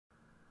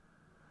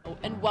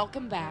And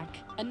welcome back.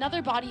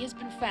 Another body has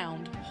been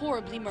found,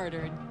 horribly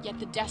murdered, yet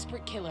the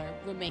desperate killer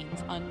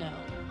remains unknown.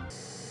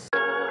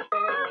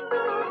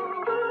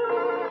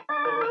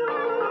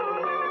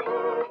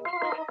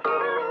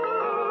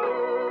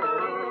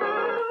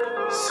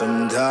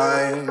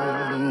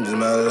 Sometimes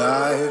my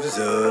life's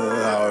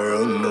a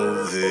horror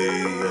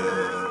movie.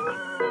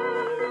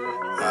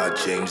 I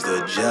change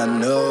the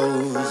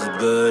channels,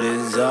 but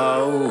it's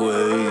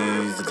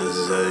always the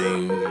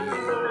same.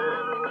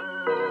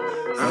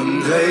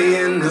 I'm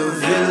playing the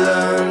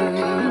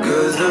villain,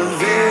 'cause the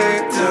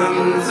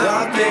victim's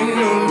nothing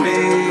to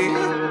me.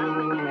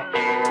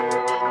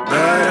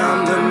 But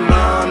I'm the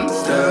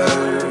monster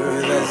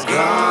that's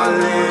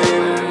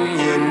calling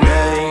your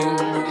name.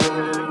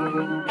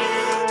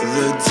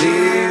 The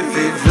TV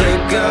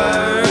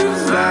flickers,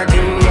 black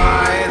and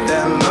white,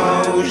 that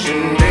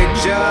motion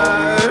picture.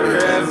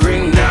 Every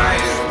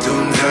night,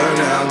 don't turn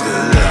out the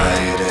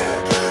light.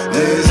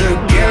 There's a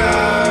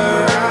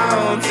killer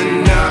out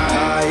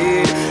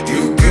tonight.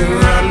 You can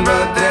run,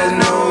 but there's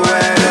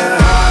nowhere to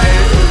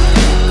hide.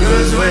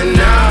 'Cause when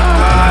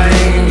I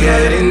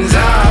get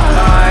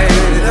inside,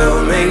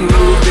 they'll make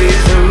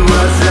movies of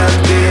what's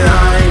left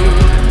behind.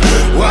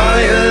 While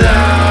your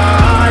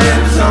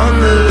life's on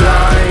the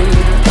line,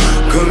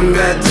 come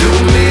back to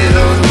me,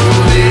 those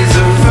movies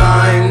are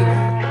fine.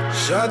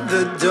 Shut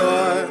the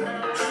door,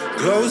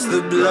 close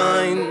the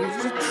blinds,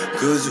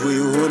 'cause we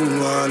wouldn't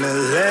wanna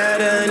let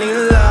any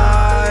light